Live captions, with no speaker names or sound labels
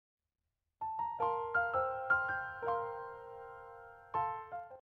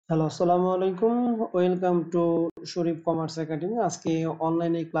Hello, আসসালামু আলাইকুম। Welcome to Sharif commerce academy. আজকে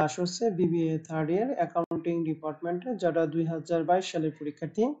অনলাইনে ক্লাস হচ্ছে বিবিএ থার্ড ইয়ার অ্যাকাউন্টিং ডিপার্টমেন্টে, যারা 2022 সালের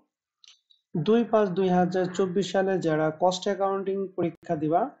পরীক্ষার্থী। 2/5/2024 সালে যারা কস্ট অ্যাকাউন্টিং পরীক্ষা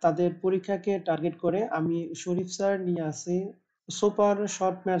দিবা, তাদের পরীক্ষাকে টার্গেট করে আমি শরীফ স্যার নিয়ে আসি সুপার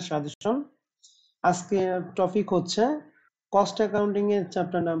শর্ট ম্যাথ সাজেশন। আজকে টপিক হচ্ছে কস্ট অ্যাকাউন্টিং এর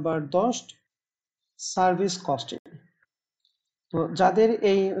চ্যাপ্টার নাম্বার 10, সার্ভিস কস্টিং। তো যাদের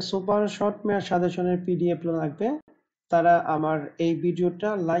এই সুপার শর্ট ম্যাথ সাজেশনের পিডিএফ লাগবে, তারা আমার এই ভিডিওটা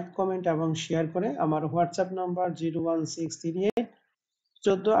লাইক, কমেন্ট এবং শেয়ার করে আমার হোয়াটসঅ্যাপ নাম্বার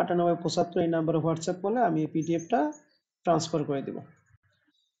 01638149875 এই নাম্বারে হোয়াটসঅ্যাপ করলে আমি এই পিডিএফটা ট্রান্সফার করে দেব।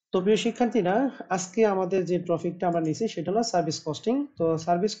 তো প্রিয় শিক্ষার্থীরা, আজকে আমাদের যে টপিকটা আমরা নিয়েছি সেটা হলো সার্ভিস কস্টিং। তো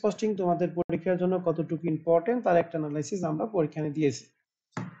সার্ভিস কস্টিং তোমাদের পরীক্ষার জন্য কতটুকু ইম্পর্টেন্ট তার একটা অ্যানালাইসিস আমরা পরীক্ষায় দিয়েছি।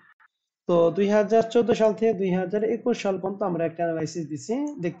 তো 2014 সাল থেকে 2021 সাল পর্যন্ত আমরা একটা অ্যানালাইসিস দিছি।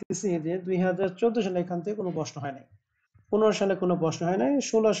 দেখতেছি যে 2014 সালে এখান থেকে কোনো প্রশ্ন হয় নাই, 15 সালে কোনো প্রশ্ন হয় নাই,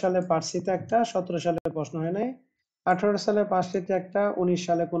 16 সালে পার্সিতে একটা, 17 সালে প্রশ্ন হয় নাই, 18 সালে পার্সিতে একটা, 19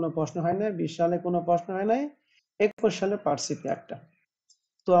 সালে কোনো প্রশ্ন হয় নাই, 20 সালে কোনো প্রশ্ন হয় নাই, 21 সালে পার্সিতে একটা।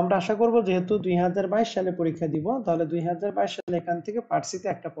 তো আমরা আশা করব যেহেতু 2022 সালে পরীক্ষা দিব, তাহলে 2022 সালে এখান থেকে পার্সিতে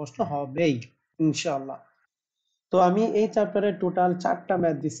একটা প্রশ্ন হবেই ইনশাআল্লাহ। তো আমি এই চ্যাপ্টারে টোটাল 4টা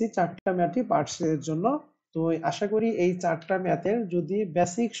ম্যাথ দিছি, 4টা ম্যাথই পার্টসের জন্য। তো আশা করি এই 4টা ম্যাথের যদি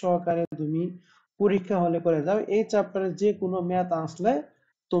বেসিক সহকারে তুমি পরীক্ষা হলে করে যাও, এই চ্যাপ্টারে যে কোনো ম্যাথ আসলে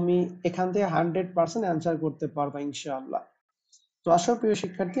তুমি এখান থেকে 100% অ্যান্সার করতে পারবা ইনশাআল্লাহ। তো আসো প্রিয়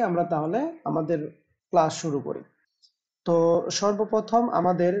শিক্ষার্থী, আমরা তাহলে আমাদের ক্লাস শুরু করি। তো সর্বপ্রথম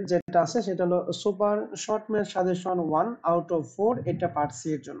আমাদের যেটা আছে সেটা হলো super short math suggestion 1 out of 4, এটা পার্ট সি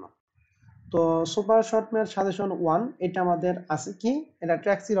এর জন্য। তো সুপার শর্ট ম্যাথ সাজেশন 1 এটা আমাদের আছে কি, এটা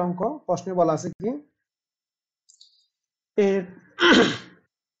ট্যাক্সির অঙ্ক। প্রশ্নে বলা আছে কি, এ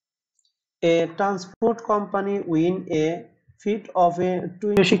এ transport company win A fit of A two.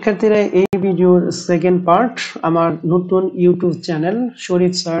 শিক্ষার্থীরা, এই ভিডিওর সেকেন্ড পার্ট আমার নতুন ইউটিউব চ্যানেল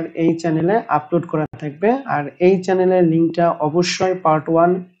শরীফ স্যার এই চ্যানেলে আপলোড করা থাকবে, আর এই চ্যানেলের লিংকটা অবশ্যই পার্ট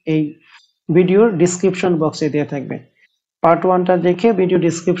 1 এই ভিডিওর ডিসক্রিপশন বক্সে দেওয়া থাকবে। পার্ট 1টা দেখে ভিডিও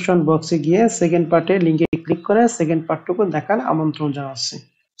ডিসক্রিপশন বক্সে গিয়ে সেকেন্ড পার্টের লিংকে ক্লিক করে সেকেন্ড পার্টটুকু দেখার আমন্ত্রণ জানাচ্ছি।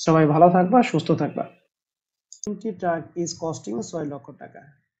 সবাই ভালো থাকবা, সুস্থ থাকবা। 20 ট্রাক ইজ কস্টিং 6 লক্ষ টাকা।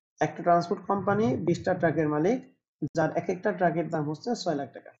 একটা ট্রান্সপোর্ট কোম্পানি 20টা ট্রাকের মালিক, যার এক একটা ট্রাকের দাম হচ্ছে 6 লাখ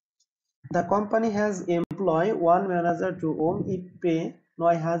টাকা। The company has employed one manager to whom it pay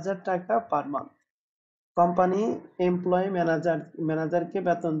 9,000 টাকা per month. কোম্পানি এমপ্লয় ম্যানেজারকে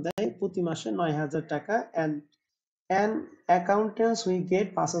বেতন দেয় প্রতি মাসে 9,000 টাকা, and accountants we get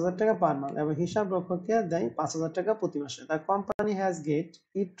 5,000 টাকা পার মান্থ, এবং হিসাব রক্ষককে দেয় 5,000 টাকা প্রতি মাসে। The company has get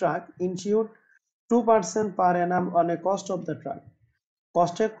it truck insured 2% per annum on a cost of the truck.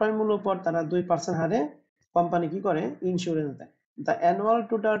 কষ্টের ক্রয় মূল্যের উপর তারা 2% হারে কোম্পানি কি করে, ইন্স্যুরেন্স দেয়। The annual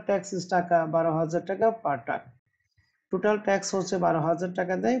total tax is টাকা 12,000 টাকা পার ট্রাক। টোটাল ট্যাক্স হচ্ছে 12,000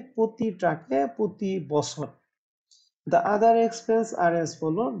 টাকা দেয় প্রতি ট্রাকে প্রতি বছর। The other expense are as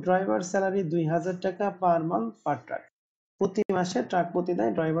follow: driver salary 2,000 টাকা পার মান্থ পার ট্রাক। প্রতি মাসে ট্রাক প্রতি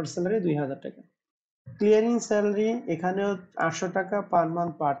দেয় ড্রাইভার স্যালারি 2,000 টাকা। ক্লিয়ারিং স্যালারি এখানেও 800 টাকা পার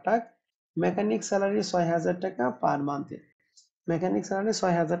মান্থ পার ট্রাক। মেকানিক স্যালারি 6,000 টাকা পার মান্থে। মেকানিক স্যালারি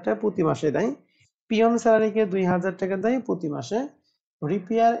 6,000 টাকা প্রতি মাসে দেয়। পিয়ন স্যালারিকে 2,000 টাকা দেয় প্রতি মাসে।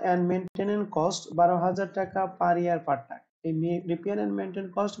 রিপেয়ার অ্যান্ড মেনটেনেন্স কস্ট 12,000 টাকা পার ইয়ার পার ট্রাক। এই রিপেয়ার অ্যান্ড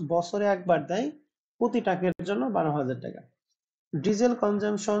মেনটেনেন্স কস্ট বছরে একবার দেয়, প্রতি ট্রাকের জন্য 12,000 টাকা। Diesel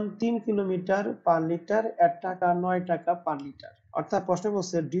consumption 3 kilometre per litre, 1 টাকা 9 টাকা পার লিটার। অর্থাৎ প্রশ্ন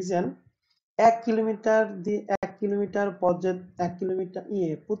বলছে ডিজেল 1 কিলোমিটার পর্যন্ত 1 কিলোমিটার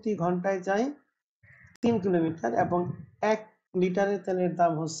প্রতি ঘন্টায় যায় 3 কিলোমিটার, এবং 1 লিটারের তেলের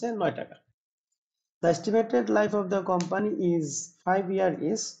দাম হচ্ছে 9 টাকা। The estimated life of the company is 5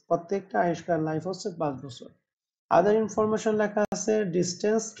 years. প্রত্যেকটা আবিষ্কার লাইফ হচ্ছে 5 বছর। আদার ইনফরমেশন লেখা আছে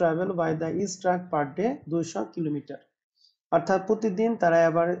distance travel by the each truck per day 200 kilometre. অর্থাৎ প্রতিদিন তারা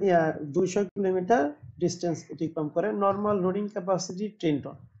আবার 200 কিলোমিটার ডিস্টেন্স অতিক্রম করে। Normal loading capacity 10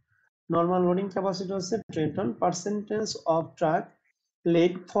 ton. Normal loading capacity হচ্ছে 10 ton. Percentage of truck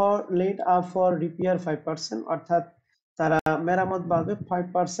late up for repair 5%, অর্থাৎ তারা মেরামত বাদে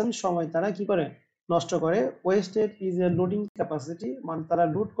 5% সময় তারা কি করে, নষ্ট করে। Wasted is a loading capacity, মানে তারা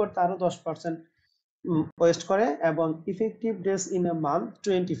লোড করতে আরো 10% ওয়েস্ট করে। এবং effective days in a month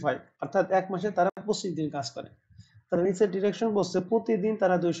 25, অর্থাৎ এক মাসে তারা 25 দিন কাজ করে। তারা নিচে ডিরেকশন বলছে প্রতিদিন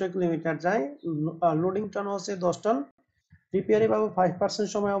তারা 200 কিলোমিটার যায়, লোডিং টন হচ্ছে 10 টন, রিপেয়ারি বাবু 5%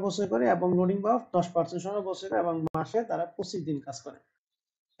 সময় অবশ্যই করে, এবং লোডিং বাবু 10% সময় অবশ্যই করে, এবং মাসে তারা 25 দিন কাজ করে।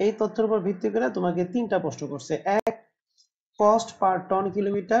 এই তথ্যের উপর ভিত্তি করে তোমাকে 3টা প্রশ্ন করছে। এক, cost per ton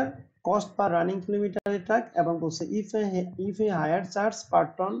kilometre, cost per running kilometre truck, এবং বলছে if A higher charge per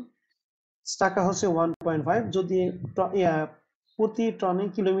ton টাকা হচ্ছে 1.5, যদি প্রতি টনে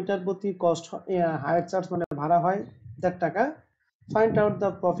কিলোমিটার প্রতি কস্ট হায়ার চার্জ মানে ভাড়া হয় 1.5 টাকা, find out the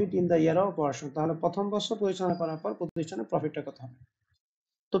profit in the year of operation. তাহলে প্রথম বছর পরিচালনা করার পর প্রতিষ্ঠানের প্রফিটটা কত হবে।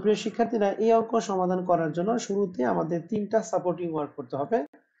 তো প্রিয় শিক্ষার্থীরা, এই অঙ্ক সমাধান করার জন্য শুরুতে আমাদের তিনটা সাপোর্টিং ওয়ার্ক করতে হবে।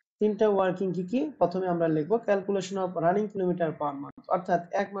 তিনটা ওয়ার্কিং কি কি? প্রথমে আমরা লিখবো calculation of running kilometre per month, অর্থাৎ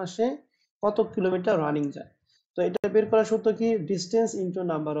এক মাসে কত কিলোমিটার রানিং যায়। তো এটা বের করার সূত্র কি? Distance into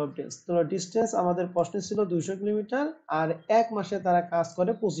number of days. তো ডিসটেন্স আমাদের প্রশ্নে ছিল 200 কিলোমিটার, আর এক মাসে তারা কাজ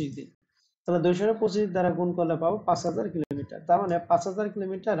করে 25 দিন। তাহলে 225 দ্বারা গুণ করলে পাবো 5000 কিলোমিটার। তার মানে 5000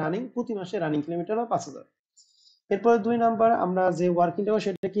 কিলোমিটার রানিং, প্রতি মাসে রানিং কিলোমিটার হলো 5000। এরপরে 2 নাম্বার আমরা যে ওয়ার্কিংটা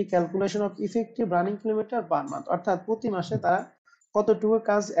সেটা কি? Calculation of effective running kilometre per month, অর্থাৎ প্রতি মাসে তারা কতটুকু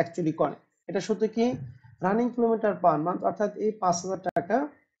কাজ অ্যাকচুয়ালি করে। এটা সূত্র কি? রানিং কিলোমিটার পার মান্থ, অর্থাৎ এই 5000 টাকা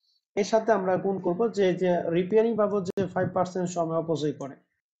এর সাথে আমরা গুণ করব যে যে রিপেয়ারিং বাবদ যে 5% সময় অপচয় করে,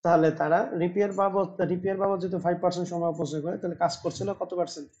 তাহলে তারা রিপেয়ার বাবদ যেহেতু 5% সময় অপচয় করে, তাহলে কাজ করছিল কত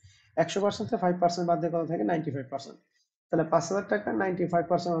পার্সেন্ট? 100% থেকে 5% বাদ দিয়ে কত থাকে? 95%। তাহলে 5000 টাকা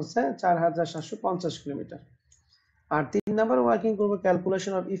 95% হচ্ছে 4750 কিলোমিটার। আর 3 নাম্বার ওয়ার্কিং করব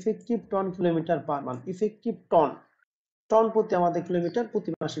calculation of effective ton kilometre per month. Effective ton, ton প্রতি আমাদের কিলোমিটার প্রতি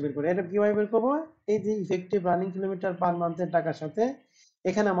মাসে বের করে। এটা কিভাবে বের করবো? এই যে ইফেক্টিভ রানিং কিলোমিটার পার মান্থের টাকার সাথে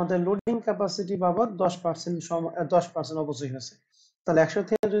এখানে আমাদের লোডিং ক্যাপাসিটি বাবদ 10% অপচয় হয়েছে। তাহলে 100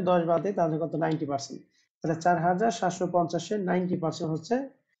 থেকে যদি 10 বাদ দিই তাহলে কত? 90%। তাহলে 4750 এর 90% হচ্ছে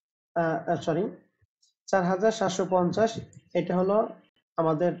সরি 4750, এটা হলো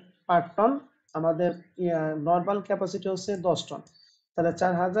আমাদের পার টন। আমাদের নর্মাল ক্যাপাসিটি হচ্ছে 10 টন। তাহলে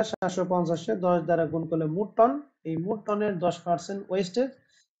 4750 10 দ্বারা গুণ করলে মোট টন, এই মোট টনের 10% ওয়েস্টেজ,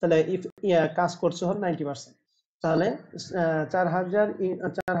 তাহলে কাজ করছে হল 90%। তাহলে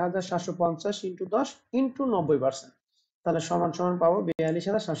 4750 ইন্টু 10 ইন্টু 90%, তাহলে সমান সমান পাবো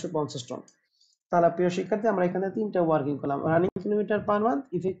 42750 টন। তাহলে প্রিয় শিক্ষার্থী, আমরা এখানে তিনটা ওয়ার্কিং করলাম: running kilometre per month,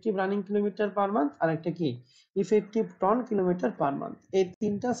 effective running kilometre per month, আর একটা কি? Effective ton kilometre per month. এই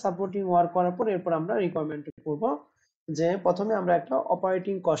তিনটা সাপোর্টিং ওয়ার্ক করার পর এরপর আমরা রিকোয়ারমেন্ট করব যে প্রথমে আমরা একটা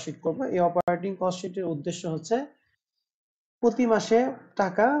অপারেটিং কস্ট শিট করব। এই অপারেটিং কস্ট শিটের উদ্দেশ্য হচ্ছে প্রতি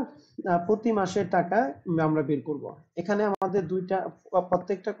মাসে টাকা আমরা বের করব। এখানে আমাদের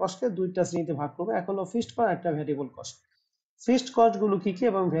প্রত্যেকটা কস্টকে দুইটা শ্রেণীতে ভাগ করব। এক হলো ফিক্সড কস্ট, একটা ভ্যারিয়েবল কস্ট। ফিক্সড কস্ট গুলো কি কি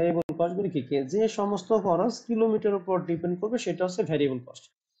এবং ভ্যারিয়েবল কস্ট গুলো কি কি? যে সমস্ত খরচ কিলোমিটার উপর ডিপেন্ড করবে সেটা হচ্ছে ভ্যারিয়েবল কস্ট,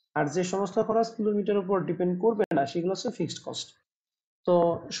 আর যে সমস্ত খরচ কিলোমিটার উপর ডিপেন্ড করবে না সেগুলো হচ্ছে ফিক্সড কস্ট। তো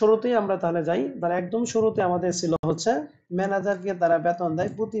শুরুতেই আমরা তাহলে যাই। তাহলে একদম শুরুতে আমাদের ছিল হচ্ছে ম্যানেজারকে তারা বেতন দেয়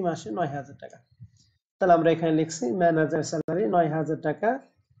প্রতি মাসে 9000 টাকা। তাহলে আমরা এখানে লিখছি ম্যানেজার স্যালারি 9000 টাকা।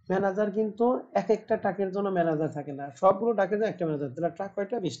 ম্যানেজার কিন্তু এক একটা ট্রাকের জন্য ম্যানেজার থাকে না, সবগুলো ট্রাকের জন্য একটা ম্যানেজার। তাহলে ট্রাক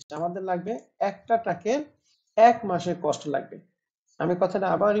কয়টা? 20টা। আমাদের লাগবে একটা ট্রাকের এক মাসের কষ্ট লাগবে। আমি কথাটা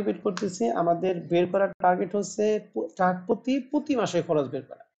আবার রিপিট করতেছি, আমাদের বের করার টার্গেট হচ্ছে ট্রাক প্রতি মাসে খরচ বের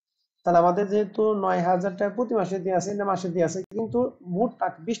করা। তাহলে আমাদের যেহেতু 9000 টাকা প্রতি মাসে দিয়ে আছে, এটা মাসে দিয়ে আছে, কিন্তু মোট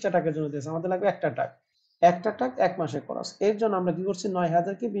ট্রাক 20টা ট্রাকের জন্য দিয়েছে, আমাদের লাগবে একটা ট্রাক। একটা ট্রাক এক মাসের খরচ। এর জন্য আমরা কি করছি?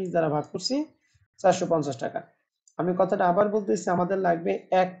 9000 কে 20 দ্বারা ভাগ করছি, 450 টাকা। আমি কথাটা আবার বলতেছি, আমাদের লাগবে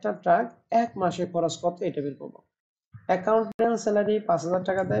একটা ট্রাক এক মাসে খরচ কত এটা বের করবো। অ্যাকাউন্টেন্ট স্যালারি 5000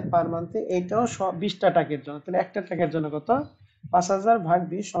 টাকা দেয় পার মান্থে, এইটাও 20টা ট্রাকের জন্য। তাহলে একটা ট্রাকের জন্য কত? 5000 ভাগ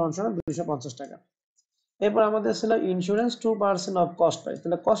 20 সমান সমান 250 টাকা। এরপর আমাদের ছিল ইন্স্যুরেন্স 2% অফ কস্ট প্রাইস।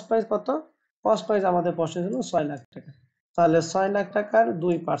 তাহলে কস্ট প্রাইস কত? কস্ট প্রাইস আমাদের প্রশ্নে ছিল 6 লাখ টাকা। তাহলে 6 লাখ টাকার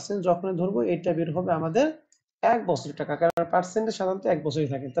 2% যখন ধরবো এটা বের হবে আমাদের 1 বছরের টাকা, কারণ পার্সেন্টেজ সাধারণত 1 বছরই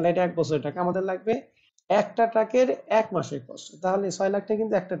থাকে। তাহলে এটা 1 বছরের টাকা। আমাদের লাগবে একটা ট্রাকের এক মাসের কষ্ট। তাহলে 6 লাখ টাকা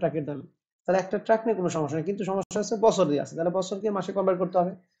কিন্তু একটা ট্রাকের দাম। তাহলে একটা ট্রাক নিয়ে কোনো সমস্যা নেই, কিন্তু সমস্যা হচ্ছে বছর দিয়ে আছে। তাহলে বছরকে মাসে কনভার্ট করতে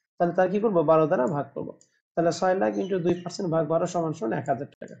হবে। তাহলে তার কি করবো? 12 দ্বারা ভাগ করবো। তাহলে 6 লাখ ইন্টু 2% ভাগ 12 সমান সমান 1000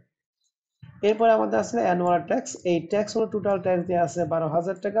 টাকা। এরপরে আমাদের আছে অ্যানুয়াল ট্যাক্স। এই ট্যাক্স হলো টোটাল ট্যাক্স দিয়ে আছে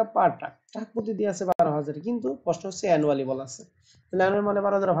 12,000 টাকা পার ট্রাক। ট্রাক প্রতি দিয়ে আছে 12,000, কিন্তু প্রশ্ন হচ্ছে অ্যানুয়ালি বলা আছে। তাহলে অ্যানুয়াল মানে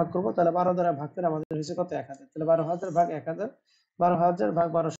 12 দ্বারা ভাগ করবো। তাহলে 12 দ্বারা ভাগ করে আমাদের হয়েছে কত? 1000। তাহলে 12,000 ভাগ 1000, 12,000 ভাগ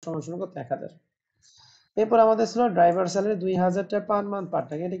 12 সমান সমান কত? 1000। এরপর আমাদের ছিল ড্রাইভার স্যালারি 2000 টাকা পার মান্থ পার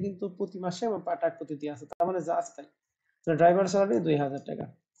ট্রাক। এটা কিন্তু প্রতি মাসে এবং পার ট্রাক প্রতি দিয়ে আছে, তার মানে যা আছে তাই। তাহলে ড্রাইভার স্যালারি 2000 টাকা।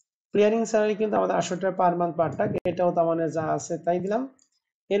 ক্লিয়ারিং স্যালারি কিন্তু আমাদের 800 টাকা পার মান্থ পার ট্রাক, এটাও তার মানে যা আছে তাই দিলাম।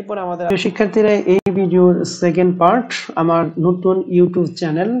 এরপর আমাদের শিক্ষার্থীরা, এই ভিডিওর সেকেন্ড পার্ট আমার নতুন ইউটিউব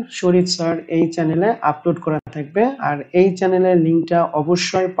চ্যানেল শরীফ স্যার এই চ্যানেলে আপলোড করা থাকবে, আর এই চ্যানেলের লিংকটা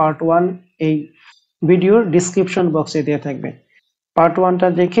অবশ্যই পার্ট 1 এই ভিডিওর ডেসক্রিপশন বক্সে দেওয়া থাকবে। পার্ট 1টা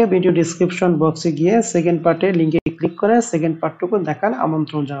দেখে ভিডিও ডেসক্রিপশন বক্সে গিয়ে সেকেন্ড পার্টের লিংকে ক্লিক করে সেকেন্ড পার্টটুকু দেখার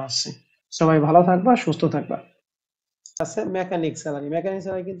আমন্ত্রণ জানাচ্ছি। সবাই ভালো থাকবা, সুস্থ থাকবা। আছে মেকানিক স্যালারি। মেকানিক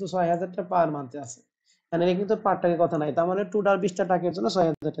স্যালারি কিন্তু ৬০০০ টা পার মান্থে আছে। মানে এটা কিন্তু পার টাকার কথা নাই। তার মানে টোটাল ২০ টা টাকার জন্য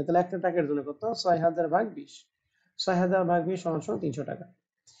 ৬০০০ টাকা। তাহলে একটা টাকার জন্য কত? ৬০০০ ভাগ ২০। ৬০০০ ভাগ ২০ সমান ৩০০ টাকা।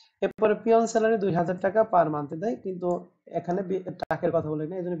 এরপরে পিয়ন স্যালারি ২০০০ টাকা পার মান্থে দেয়, কিন্তু এখানে টাকার কথা বলি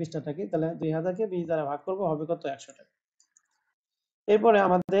না, এইজন্য ২০ টা টাকা। তাহলে ২০০০ কে ২০ দ্বারা ভাগ করব, হবে কত? ১০০ টাকা। এরপরে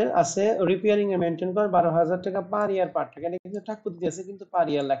আমাদের আছে রিপেয়ারিং এ মেইনটেইন করে ১২,০০০ টাকা পার ইয়ার পার টাকা। এটা কিন্তু টাকা পদ্ধতি আছে কিন্তু পার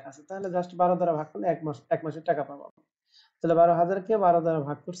ইয়ার লেখা আছে। তাহলে জাস্ট ১২ দ্বারা ভাগ করলে এক মাসের টাকা পাবো। তাহলে ১২,০০০ কে ১২ দ্বারা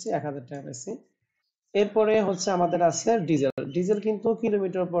ভাগ করছি, ১,০০০ টাকা পাইছি। এরপরে হচ্ছে আমাদের আছে ডিজেল। ডিজেল কিন্তু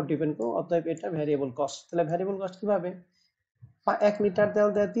কিলোমিটার উপর ডিপেন্ড করে, অতএব এটা ভ্যারিয়েবল কস্ট। তাহলে ভ্যারিয়েবল কস্ট কিভাবে? ১ লিটার তেল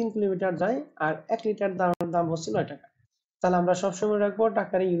দেয় ৩ কিলোমিটার যায়, আর ১ লিটার দাম হচ্ছে ৯ টাকা। তাহলে আমরা সবসময় রাখবো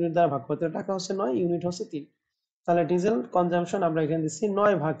টাকার ইউনিট দ্বারা ভাগ করতে। টাকা হচ্ছে ৯, ইউনিট হচ্ছে ৩। তাহলে ডিজেল কনজাম্পশন আমরা এখানে দিচ্ছি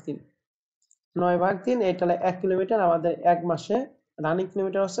 ৯/৩। ৯/৩, এটা হলো ১ কিলোমিটার। আমাদের ১ মাসে রানিং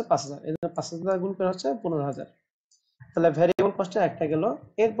কিলোমিটার হচ্ছে ৫,০০০। এই জন্য ৫,০০০ গুণ করে হচ্ছে ১৫,০০০। তাহলে ভ্যারিয়েবল কস্টে একটা গেল।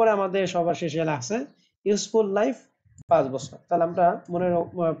 এরপরে আমাদের সবার শেষে আছে ইউজফুল লাইফ ৫ বছর। তাহলে আমরা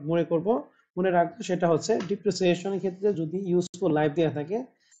মনে রাখবো সেটা হচ্ছে ডিপ্রিসিয়েশনের ক্ষেত্রে যদি ইউজফুল লাইফ দেওয়া থাকে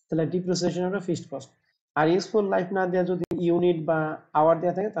তাহলে ডিপ্রিসিয়েশন একটা fixed cost. Are useful life না দেওয়া যদি ইউনিট বা আওয়ার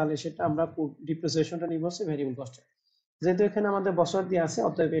দেওয়া থাকে তাহলে সেটা আমরা ডিপ্রিসিয়েশনটা নিব হচ্ছে ভ্যারিয়েবল কস্টে। যেহেতু এখানে আমাদের বছর দিয়ে আছে,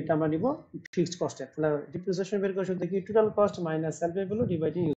 অতএব এটা আমরা নিব ফিক্সড কস্টে। তাহলে ডিপ্রিসিয়েশন বের করে দেখি total cost minus self value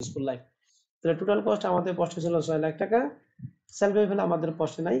dividing useful life. তাহলে টোটাল কস্ট আমাদের পোস্টে ছিল ৬,০০,০০০ টাকা। সেলফ ভ্যালু আমাদের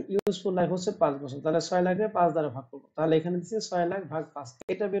পোস্টে নাই। ইউজফুল লাইফ হচ্ছে ৫ বছর। তাহলে ৬,০০,০০০ ৫ দ্বারা ভাগ করব। তাহলে এখানে দিচ্ছি ৬,০০,০০০ ভাগ ৫।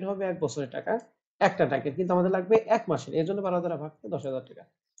 এটা বের হবে ১ বছরের টাকা, একটা টাকার, কিন্তু আমাদের লাগবে ১ মাসের। এর জন্য ১২ দ্বারা ভাগ করে ১০,০০০ টাকা।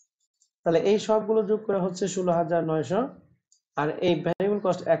 তাহলে এই সবগুলো যোগ করে হচ্ছে ১৬,৯০০। আর এই ভ্যারিয়েবল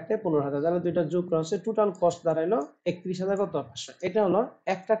কস্ট একটাই ১৫,০০০। তাহলে দুইটা যোগ করা হচ্ছে টোটাল কস্ট দাঁড়াইলো ৩১,০০০ কত? ৫০০। এটা হলো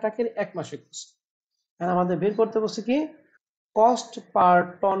একটা টাকার ১ মাসের কস্ট। আর আমাদের বের করতে বলছে কি? Cost per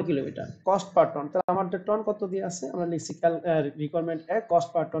ton kilometre. Cost per ton. তাহলে আমাদের টন কত দিয়ে আছে? আমরা লিখছি রিকোয়ারমেন্ট এক, cost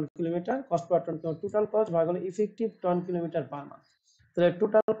per ton kilometre. Cost per ton total cost ভাগ হলো effective ton kilometre per month. তাহলে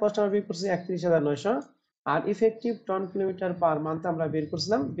টোটাল কস্ট আমরা বের করছি ৩১,৯০০, আর effective ton kilometre per month আমরা বের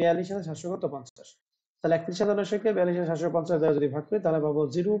করছিলাম ৪২,৭৫০। তাহলে ৩১,৯০০ কে ৪২,৭৫০ দ্বারা যদি ভাগ করি তাহলে পাবো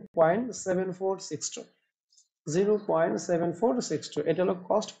 0.7462। 0.7462, এটা হলো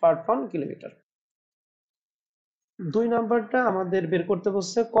কস্ট পার টন কিলোমিটার। ২ নাম্বারটা আমাদের বের করতে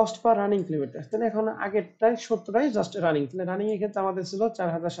বলছে কস্ট পার রানিং কিলোমিটার। তাহলে এখন আগেরটাই সূত্রটাই জাস্ট রানিং। তাহলে রানিং এর ক্ষেত্রে আমাদের ছিল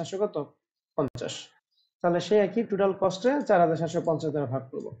 ৪,৭৫০। তাহলে সেই একই টোটাল কস্টে ৪,৭৫০ দ্বারা ভাগ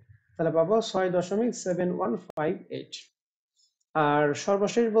করব। তাহলে পাবো ৬.7158। আর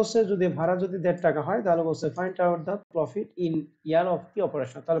সর্বশেষ বলছে যদি ভাড়া যদি ১.৫ টাকা হয় তাহলে বলছে find out the profit in year of কি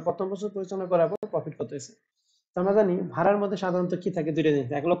অপারেশন। তাহলে প্রথম বছর পরিচালনা করার পর প্রফিট কত হয়েছে। তো আমরা জানি ভাড়ার মধ্যে সাধারণত কি থাকে? দুইটা জিনিস,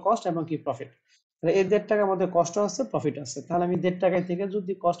 এক হলো কস্ট এবং কি প্রফিট। তাহলে এই ১.৫ টাকার মধ্যে কষ্ট আছে, প্রফিট আছে। তাহলে আমি ১.৫ টাকায় থেকে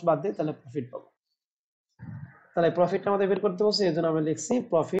যদি কস্ট বাদ দিই তাহলে প্রফিট পাবো। তাহলে প্রফিটটা আমাদের বের করতে বলছে, এই জন্য আমরা লিখছি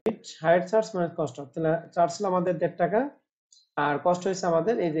profit higher charge minus cost. তাহলে চার্জ ছিল আমাদের ১.৫ টাকা, আর কষ্ট হয়েছে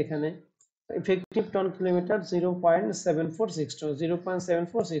আমাদের এই যে এখানে ইফেক্টিভ টন কিলোমিটার 0.7462।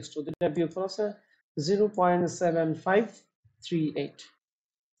 0.7462 দুইটা বিয়োগফল আছে 0.7538।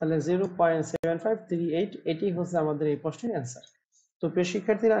 তাহলে 0.7538 এটি হচ্ছে আমাদের এই প্রশ্নের অ্যান্সার। তো প্রিয়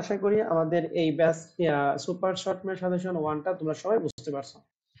শিক্ষার্থীরা, আশা করি আমাদের এই batch super short math suggestion 1টা তোমরা সবাই বুঝতে পারছো।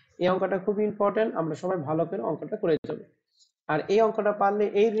 এই অঙ্কটা খুবই ইম্পর্টেন্ট, আমরা সবাই ভালো করে অঙ্কটা করে যাব। আর এই অঙ্কটা পারলে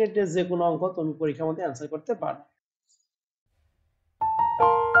এই রিলেটেড যে কোনো অঙ্ক তুমি পরীক্ষার মধ্যে অ্যান্সার করতে পারো।